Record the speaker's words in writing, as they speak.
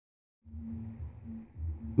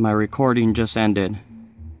my recording just ended,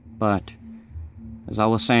 but as I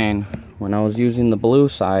was saying, when I was using the blue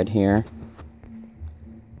side here,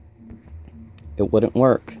 it wouldn't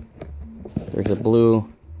work. There's a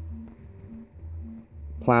blue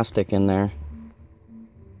plastic in there,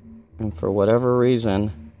 and for whatever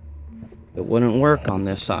reason it wouldn't work on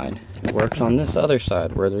this side. It works on this other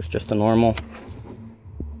side where there's just a normal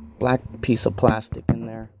black piece of plastic in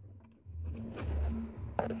there.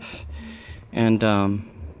 And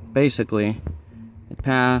basically it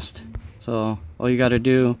passed. So all you got to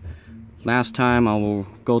do, last time, I will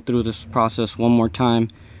go through this process one more time.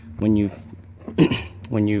 When you've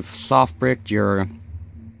when you've soft bricked your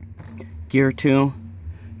Gear 2,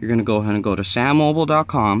 you're going to go ahead and go to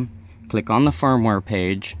sammobile.com, click on the firmware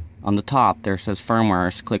page. On the top there says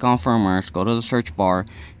firmwares. Click on firmwares, go to the search bar,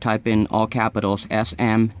 type in all capitals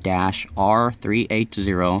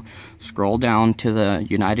SM-R380, scroll down to the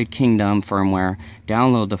United Kingdom firmware,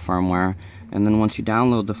 download the firmware, and then once you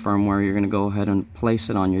download the firmware, you're going to go ahead and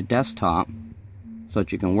place it on your desktop so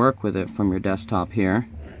that you can work with it from your desktop here.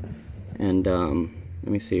 And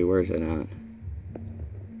let me see, where's it at?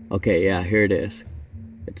 Okay, yeah, here it is.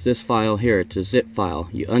 It's this file here. It's a zip file.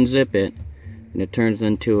 You unzip it and it turns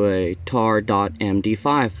into a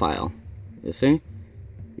tar.md5 file. You see?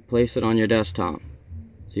 You place it on your desktop.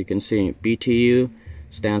 So you can see BTU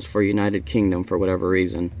stands for United Kingdom for whatever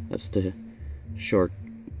reason. That's the short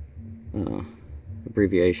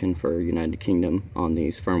abbreviation for United Kingdom on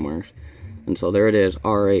these firmwares. And so there it is,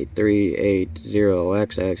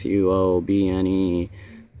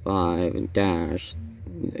 R8380XXUOBNE5 dash.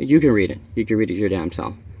 You can read it. You can read it your damn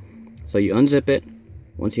self. So you unzip it.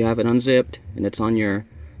 Once you have it unzipped and it's on your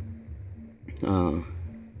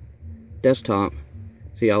desktop,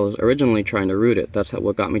 see, I was originally trying to root it. That's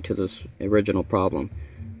what got me to this original problem.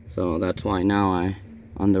 So that's why now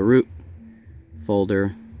on the root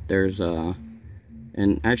folder, there's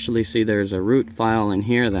and actually see there's a root file in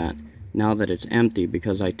here that now that it's empty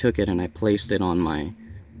because I took it and I placed it on my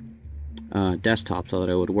desktop so that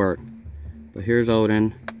it would work. But here's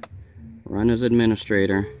Odin, run as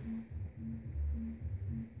administrator.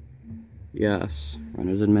 Yes, run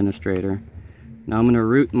as administrator. Now I'm going to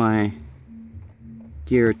root my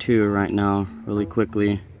Gear 2 right now really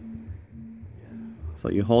quickly. So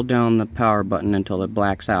you hold down the power button until it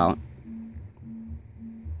blacks out.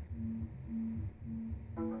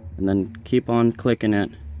 And then keep on clicking it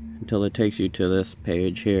until it takes you to this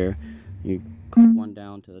page here. You click one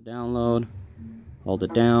down to the download, hold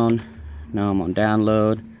it down. Now I'm on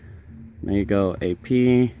download. There you go,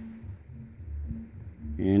 AP.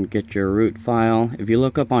 And get your root file. If you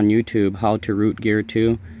look up on YouTube how to root Gear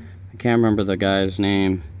 2, I can't remember the guy's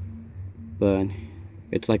name, but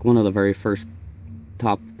it's like one of the very first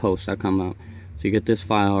top posts that come up. So you get this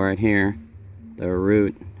file right here, the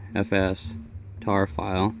root fs tar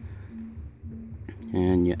file,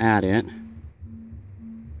 and you add it,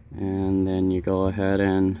 and then you go ahead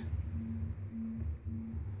and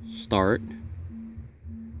start.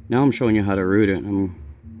 Now I'm showing you how to root it. I'm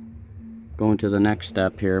going to the next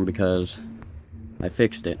step here because I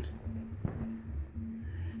fixed it.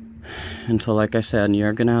 And so like I said,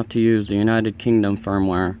 you're gonna have to use the United Kingdom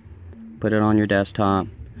firmware, put it on your desktop,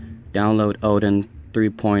 download Odin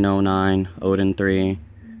 3.09, Odin 3,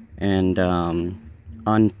 and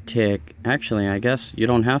untick, actually I guess you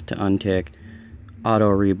don't have to untick auto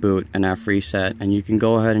reboot and F reset, and you can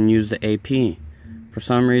go ahead and use the AP. For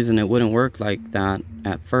some reason it wouldn't work like that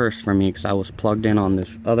at first for me because I was plugged in on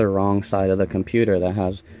this other wrong side of the computer that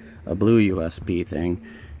has a blue USB thing,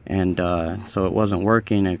 and so it wasn't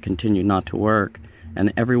working and it continued not to work,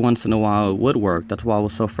 and every once in a while it would work. That's why I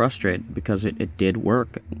was so frustrated, because it did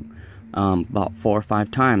work about 4 or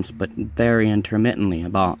 5 times, but very intermittently.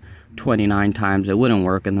 About 29 times it wouldn't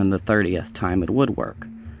work, and then the 30th time it would work.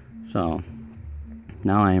 So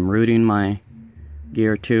now I am rooting my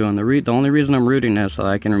Gear 2, and the only reason I'm rooting is so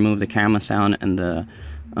I can remove the camera sound and the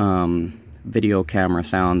video camera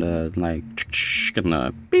sound, like and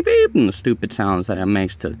the beep beep and the stupid sounds that it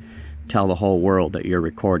makes to tell the whole world that you're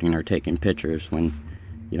recording or taking pictures when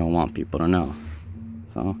you don't want people to know.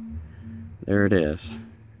 So there it is.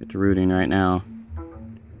 It's rooting right now.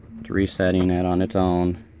 It's resetting it on its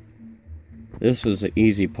own. This is the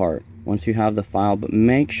easy part once you have the file, but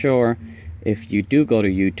make sure if you do go to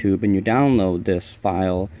YouTube and you download this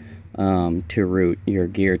file to root your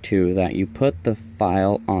Gear 2, that you put the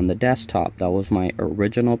file on the desktop. That was my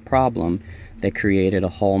original problem that created a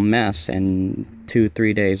whole mess and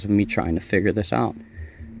 2-3 days of me trying to figure this out.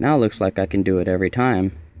 Now it looks like I can do it every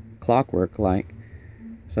time, clockwork like.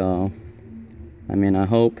 So I mean, I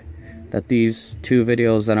hope that these 2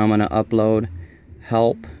 videos that I'm going to upload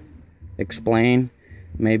help explain.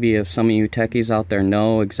 Maybe if some of you techies out there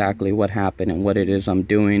know exactly what happened and what it is I'm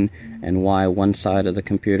doing and why one side of the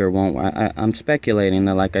computer won't. I'm speculating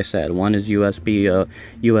that, like I said, one is USB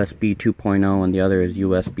 2.0 and the other is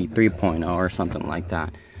USB 3.0 or something like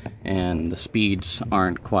that, and the speeds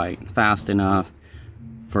aren't quite fast enough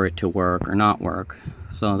for it to work or not work.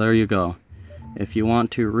 So there you go. If you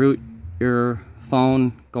want to root your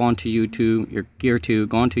phone, go onto YouTube, your Gear 2,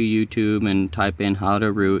 go onto YouTube and type in how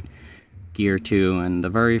to root Gear 2, and the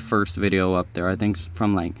very first video up there, I think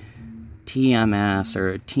from like TMS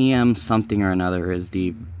or TM something or another, is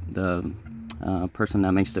the person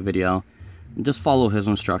that makes the video. Just follow his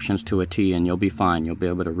instructions to a T and you'll be fine. You'll be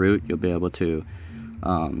able to root, you'll be able to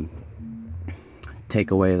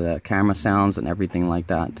take away the camera sounds and everything like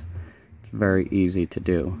that. It's very easy to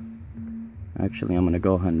do. Actually, I'm going to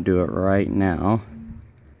go ahead and do it right now.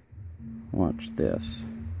 Watch this.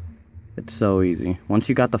 It's so easy. Once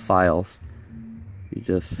you got the files, you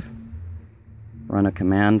just run a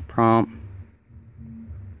command prompt,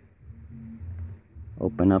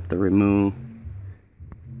 open up the remove.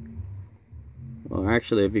 Well,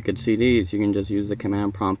 actually, if you could see these, you can just use the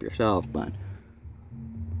command prompt yourself, but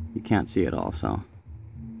you can't see it all, so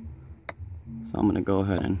I'm going to go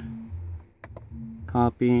ahead and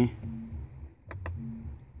copy,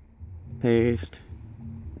 paste,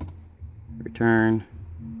 return.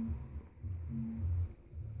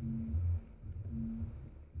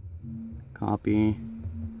 Copy.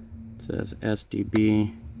 It says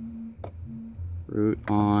SDB root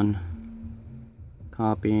on,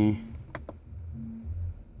 copy,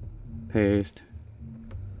 paste,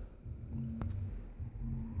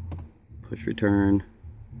 push return.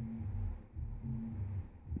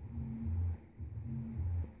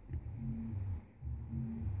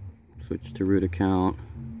 Switch to root account,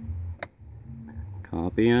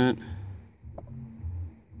 copy it.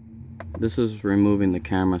 This is removing the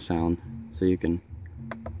camera sound, so you can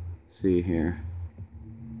see here.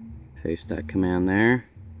 Paste that command there,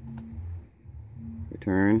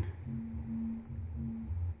 return,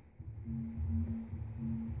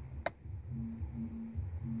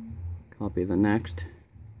 copy the next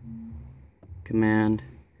command,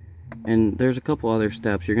 and there's a couple other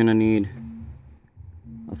steps. You're gonna need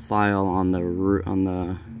a file on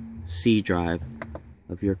the C drive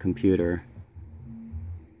of your computer.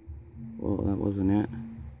 Well, that wasn't it.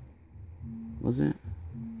 Was it?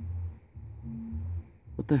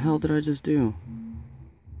 What the hell did I just do?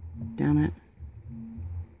 Damn it.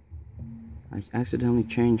 I accidentally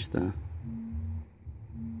changed the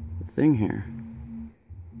thing here.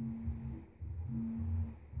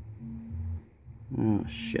 Oh,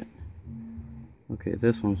 shit. Okay,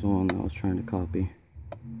 this one's the one that I was trying to copy.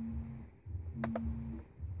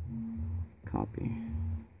 Copy.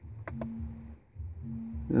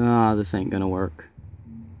 Ah, this ain't gonna work.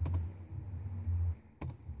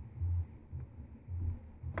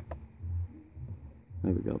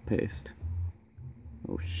 There we go, paste.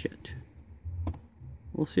 Oh shit.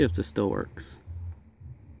 We'll see if this still works,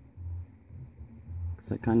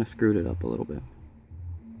 because I kind of screwed it up a little bit.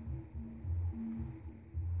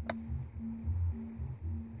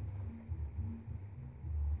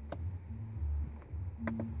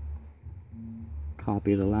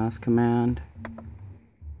 Copy the last command,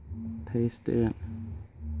 paste it,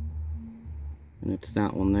 and it's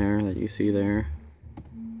that one there that you see there.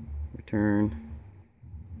 Return.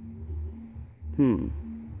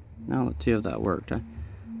 Now let's see if that worked. I'm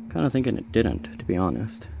kind of thinking it didn't, to be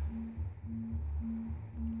honest.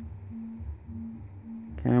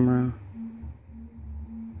 Camera.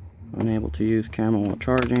 Unable to use camera while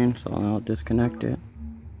charging, so I'll disconnect it.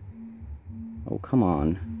 Oh, come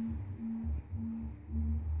on.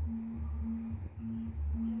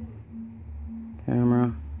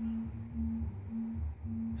 Camera.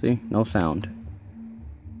 See? No sound.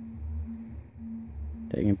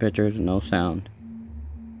 Taking pictures, no sound.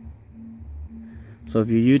 So if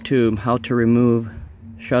you YouTube how to remove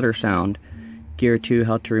shutter sound, Gear 2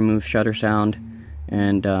 how to remove shutter sound,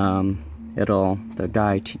 and the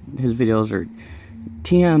guy, his videos are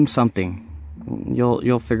TM something.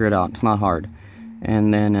 You'll figure it out. It's not hard.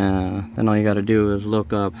 And then all you got to do is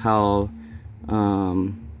look up how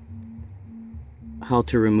to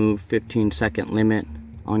remove 15-second limit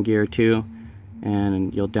on Gear 2,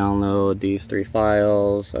 and you'll download these 3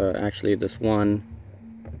 files. Actually, this one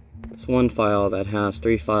file that has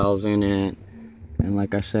 3 files in it, and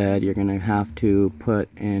like I said, you're gonna have to put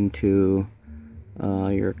into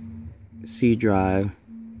your C drive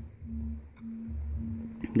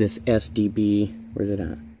this SDB. Where's it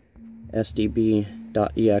at?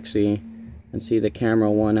 SDB.exe, And see, the camera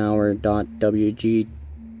 1hour.wgt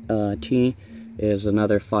is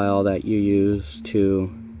another file that you use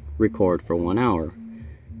to record for 1 hour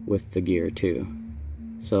with the gear too.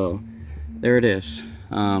 So there it is.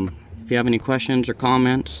 If you have any questions or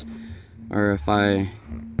comments, or if I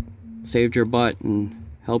saved your butt and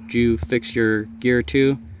helped you fix your gear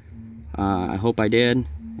too, I hope I did.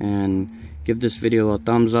 And give this video a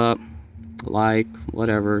thumbs up, like,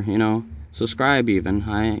 whatever, you know, subscribe even.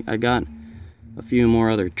 I got a few more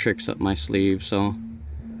other tricks up my sleeve, so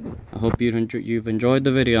I hope you've enjoyed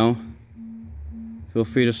the video. Feel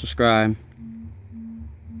free to subscribe,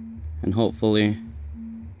 and hopefully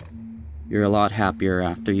you're a lot happier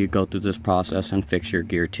after you go through this process and fix your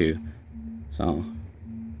gear too. So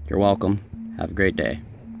you're welcome. Have a great day.